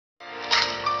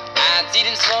I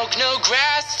didn't smoke no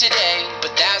grass today,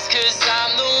 but that's 'cause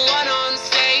I'm the one on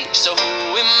stage. So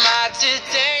who am I to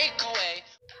take away?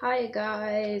 Hi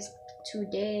guys,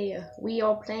 today we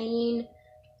are playing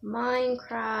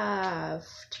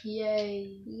Minecraft.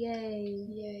 Yay, yay,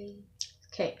 yay.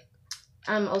 Okay,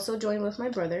 I'm also joined with my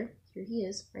brother. Here he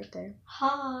is, right there.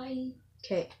 Hi.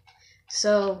 Okay,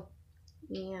 so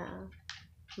yeah,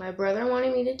 my brother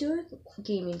wanted me to do a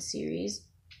gaming series,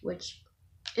 which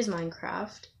is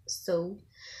Minecraft. So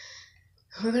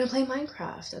we're gonna play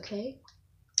Minecraft, okay?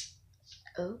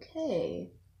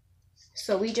 Okay.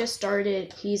 So we just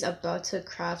started. He's about to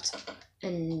craft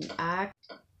an axe.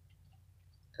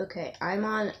 Okay, I'm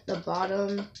on the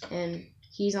bottom and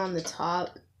he's on the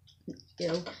top.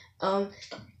 You know.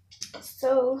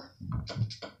 So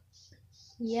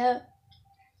yeah.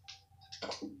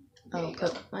 I'll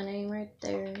put my name right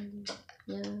there.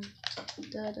 Yeah.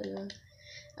 Da da da.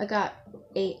 I got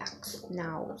 8 axe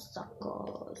now,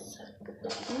 suckers.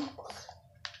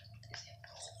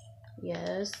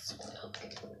 Yes.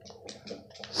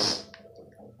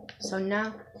 So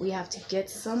now we have to get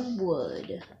some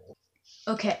wood.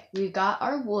 Okay, we got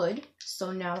our wood.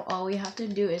 So now all we have to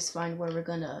do is find where we're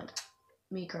gonna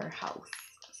make our house.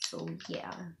 So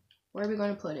yeah, where are we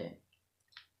gonna put it?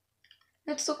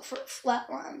 Let's look for flat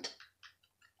land.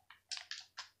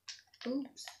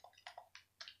 Oops.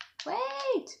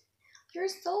 Wait! You're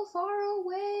so far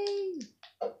away.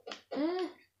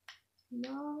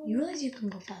 No. You realize you can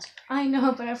go faster. I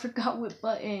know, but I forgot what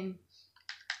button.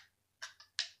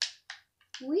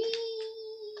 Whee!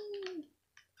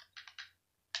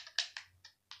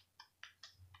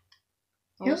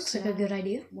 It looks like a good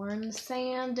idea. We're in the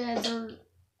sand desert.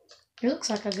 It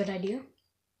looks like a good idea.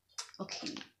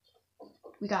 Okay.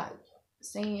 We got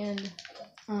sand.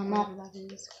 That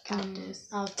is cactus.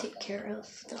 I'll take care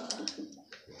of the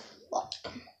wall.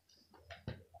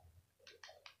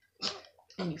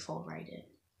 And you fall right in.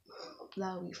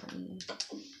 That'll be funny.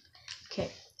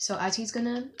 Okay, so as he's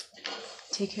gonna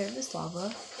take care of this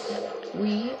lava,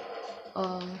 we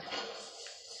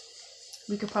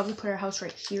could probably put our house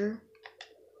right here.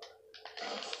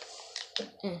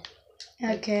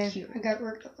 Okay, here. I got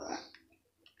rid of that.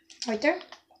 Right there?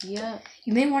 Yeah.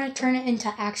 You may want to turn it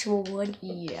into actual wood.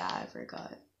 Yeah, I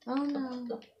forgot. Oh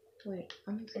no. Wait,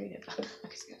 I'm creative. I'm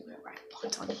just gonna put it right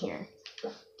on here.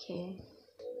 Okay.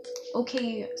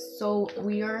 Okay, so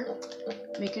we are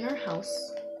making our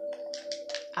house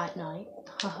at night.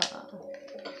 Haha.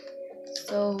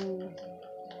 So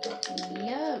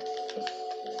yeah.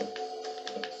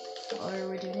 Or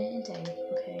we're doing it in day.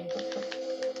 Okay.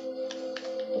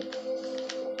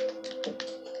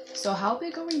 So how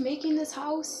big are we making this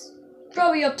house?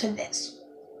 Probably up to this.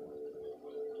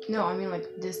 No, I mean like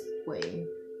this way.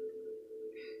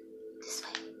 This way.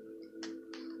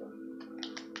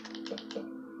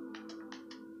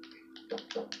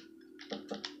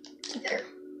 To there.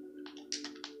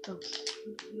 Okay.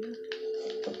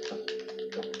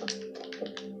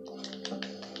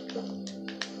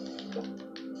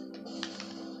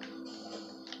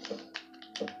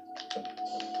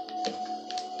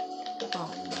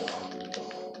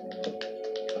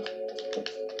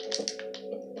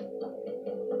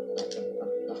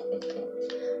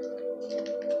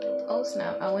 Oh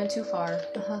snap, I went too far.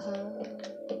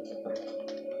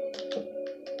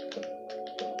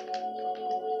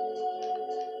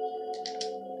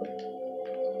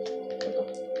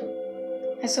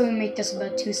 I saw we make this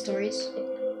about 2 stories.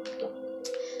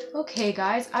 Okay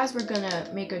guys, as we're gonna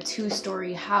make a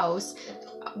 2-story house,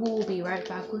 we'll be right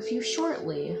back with you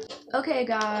shortly. Okay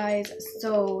guys,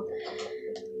 so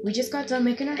we just got done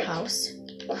making our house.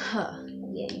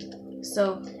 Yay.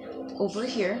 So over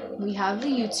here, we have the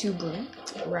YouTube room,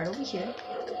 right over here.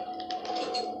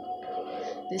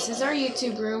 This is our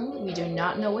YouTube room. We do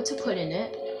not know what to put in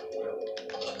it.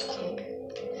 Okay.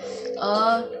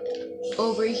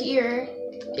 Over here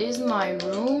is my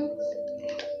room.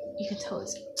 You can tell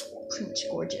it's pretty much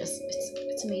gorgeous.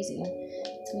 It's amazing.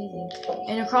 It's amazing.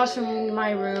 And across from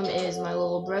my room is my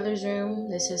little brother's room.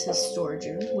 This is his storage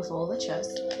room with all the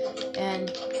chests.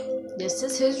 And this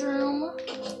is his room.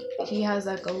 He has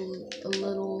like a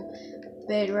little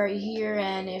bed right here,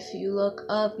 and if you look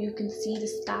up you can see the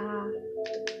sky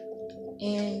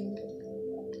and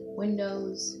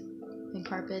windows and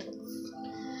carpets.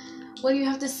 What do you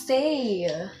have to say?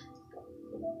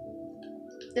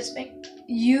 This way.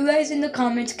 You guys in the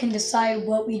comments can decide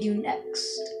what we do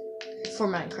next. For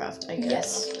Minecraft, I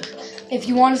guess. Yes. If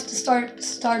you want us to start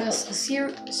a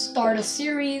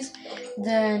series,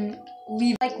 then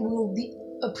leave a like. We'll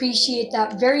appreciate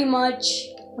that very much.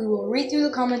 We will read through the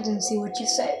comments and see what you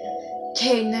say.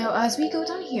 Okay, now as we go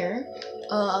down here,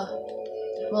 my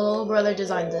little brother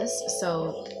designed this,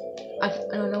 so I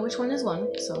don't know which one is one,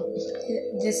 so.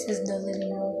 This is the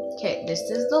living room. Okay, this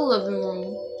is the living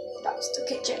room. That's the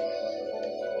kitchen.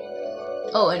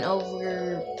 Oh, and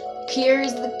over here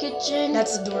is the kitchen.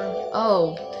 That's the door.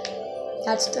 Oh.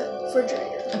 That's the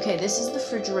refrigerator. Okay, this is the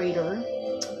refrigerator.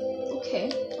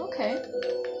 Okay.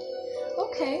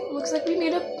 Looks like we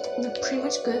made a pretty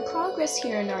much good progress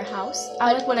here in our house.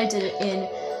 I like what I did in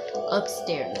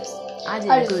upstairs. I did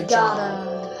a good job.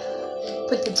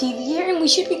 Put the TV here and we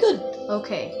should be good.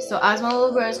 Okay, so as my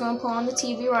little brother's gonna put on the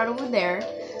TV right over there.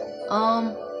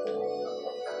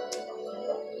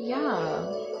 Yeah.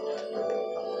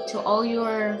 To all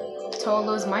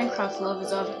those Minecraft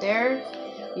lovers out there,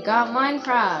 you got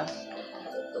Minecraft.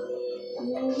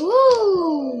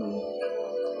 Woo!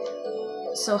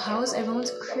 So how is everyone's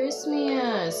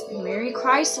Christmas? Merry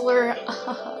Chrysler.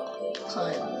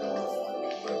 Puns.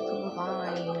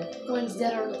 Fine. Ones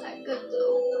that are that good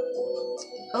though.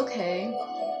 Okay.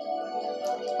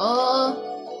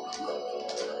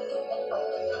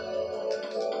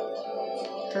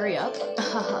 Hurry up.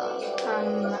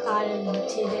 I'm adding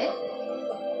to it.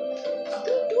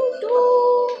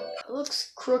 It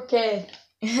looks crooked.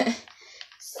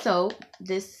 So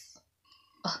this.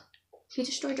 He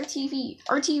destroyed our TV.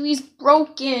 Our TV's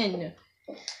broken.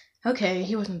 Okay,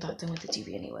 he wasn't that done with the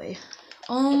TV anyway.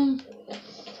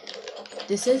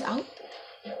 This is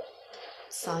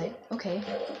outside. Okay,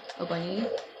 a bunny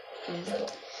is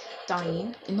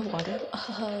dying in the water.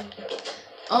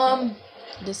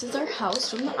 This is our house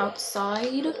from the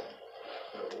outside.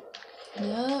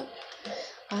 Yep,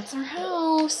 that's our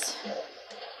house.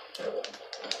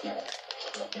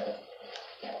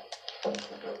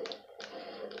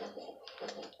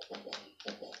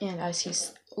 And as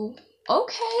he's, oh,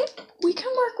 okay, we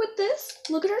can work with this.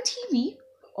 Look at our TV.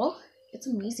 Oh, it's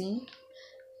amazing.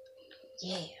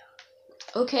 Yeah.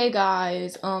 Okay,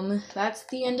 guys, that's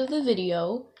the end of the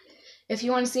video. If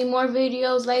you want to see more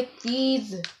videos like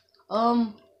these,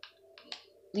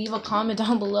 leave a comment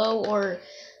down below or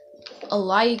a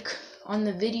like on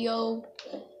the video.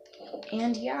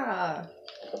 And yeah,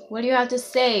 what do you have to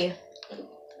say?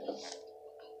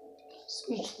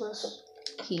 Speechless.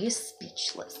 He is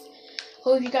speechless.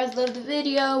 Hope you guys loved the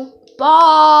video.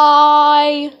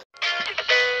 Bye!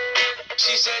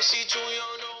 She said she too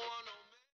young.